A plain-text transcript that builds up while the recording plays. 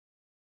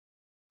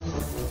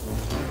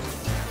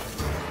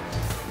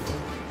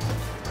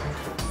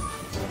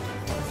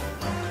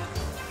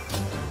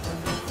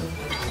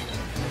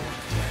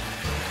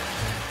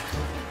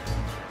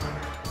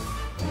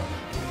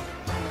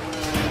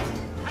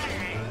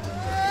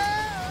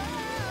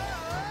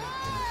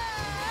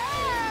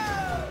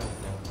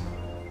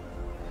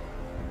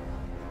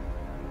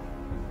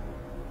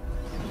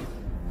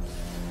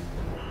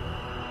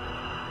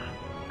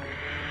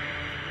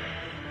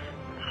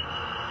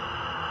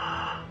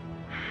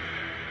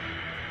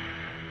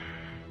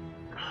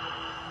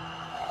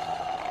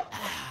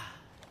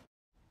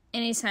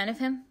Any sign of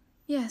him?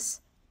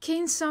 Yes.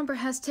 King Somber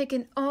has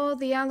taken all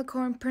the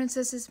Alicorn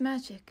Princess's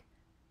magic.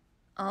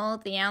 All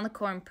the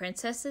Alicorn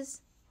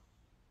Princesses?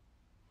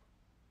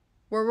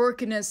 We're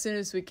working as soon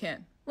as we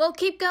can. Well,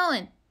 keep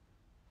going.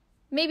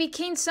 Maybe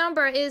King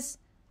Somber is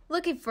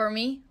looking for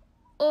me,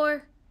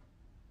 or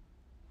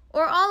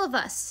all of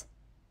us.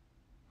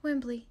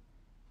 Wembley,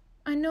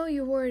 I know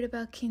you're worried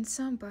about King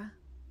Sombra,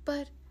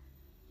 but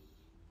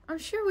I'm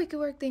sure we could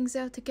work things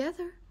out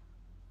together.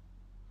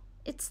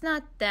 It's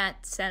not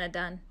that,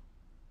 Xanadon.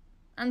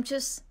 I'm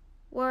just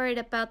worried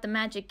about the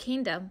Magic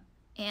Kingdom,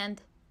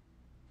 and,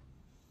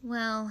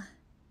 well...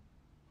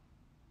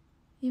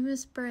 You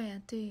miss Brea,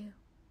 do you?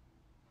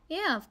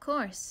 Yeah, of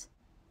course.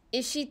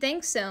 If she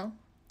thinks so,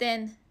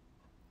 then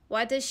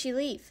why does she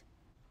leave?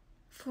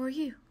 For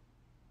you.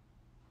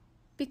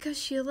 Because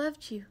she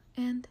loved you,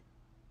 and...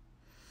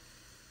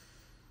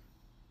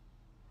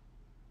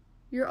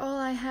 You're all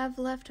I have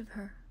left of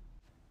her.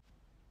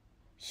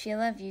 She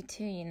loved you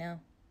too, you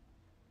know.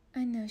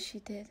 I know she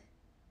did.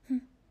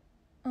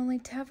 Only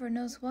Tavra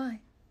knows why.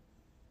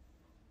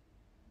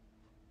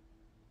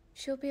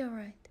 She'll be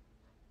alright.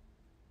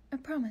 I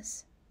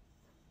promise.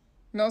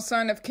 No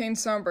sign of King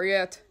Somber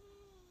yet.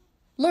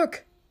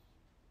 Look!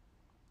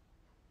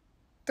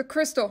 The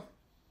crystal.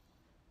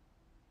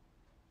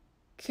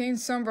 King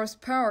Sombra's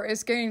power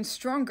is getting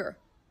stronger.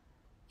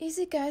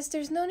 Easy, guys.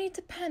 There's no need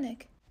to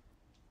panic.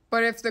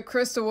 But if the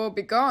crystal will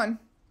be gone,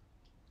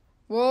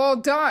 we'll all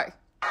die.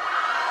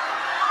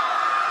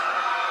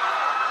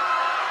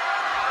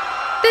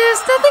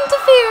 There's nothing to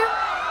fear.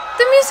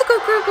 The musical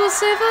group will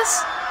save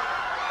us.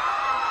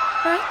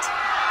 Right?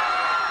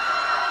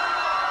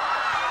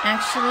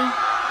 Actually,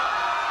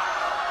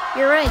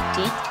 you're right,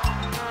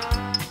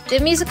 Deke. The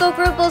musical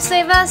group will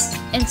save us,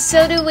 and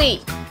so do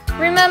we.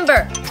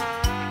 Remember,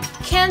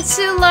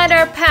 Kansu light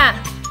our path.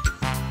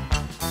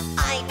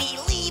 I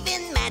believe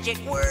in magic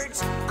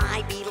words.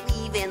 I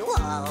believe in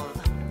love.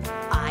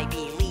 I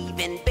believe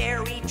in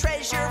buried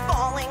treasure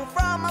falling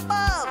from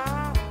above.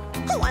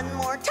 One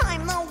more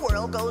time the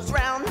world goes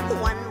round.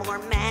 One more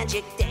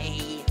magic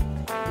day.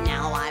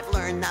 Now I've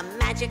learned the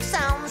magic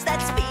sounds that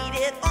speed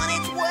it on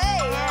its way.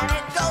 And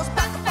it goes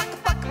Pukka, Pukka,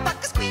 Pukka,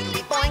 Pukka,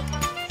 Squeetily,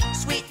 Boink.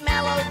 Sweet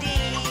melody.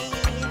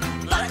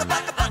 Pukka,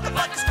 Pukka, Pukka,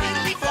 Pukka,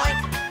 Squeetily, Boink.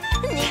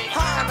 Neat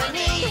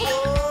harmony.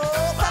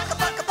 Oh, Pukka,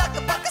 Pukka,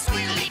 Pukka, Pukka,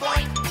 Squeetily,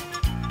 Boink.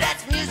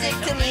 That's music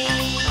to me.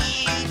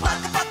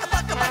 Pukka, Pukka,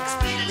 Pukka, Pukka,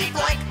 Squeetily,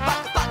 Boink.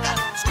 Pukka, Pukka,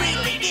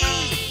 Squeetily,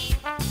 dee.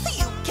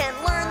 You can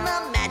learn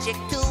the magic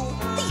too.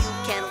 You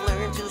can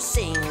learn to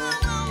sing.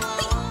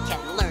 You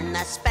can learn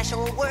the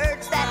special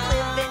words that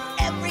live in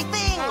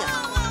everything.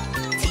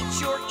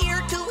 Teach your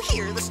ear to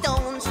hear the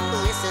stones.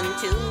 Listen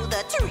to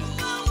the tree.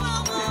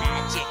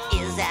 Magic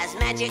is as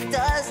magic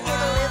does. It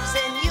lives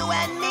in you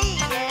and me.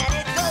 And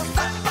it goes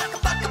Pukka, Pukka,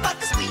 Pukka,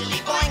 Pukka,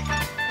 Squeetily, Boink.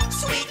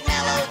 Sweet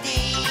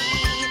melody.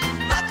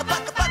 Pukka,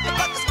 Pukka, Pukka,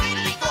 Pukka,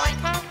 Squeetily, Boink.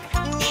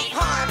 Neat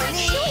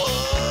harmony.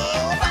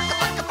 Oh, Pukka,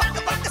 Pukka,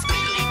 Pukka, Pukka,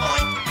 Squeetily,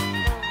 Boink.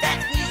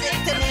 That's music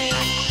to me.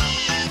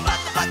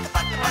 Pukka, Pukka,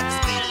 Pukka, Pukka,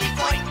 Squeetily,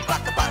 Boink.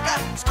 Pukka, Pukka,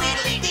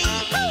 Squeetily, dee.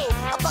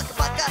 A Pukka,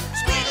 Pukka,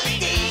 Squeetily,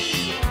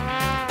 dee.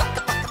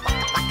 Pukka, Pukka,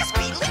 Pukka, Pukka,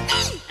 Squeetily,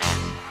 dee.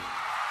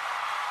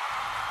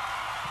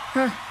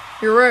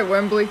 You're right,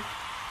 Wembley.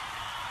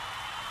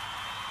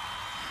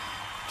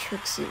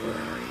 Trixie, where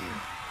are you?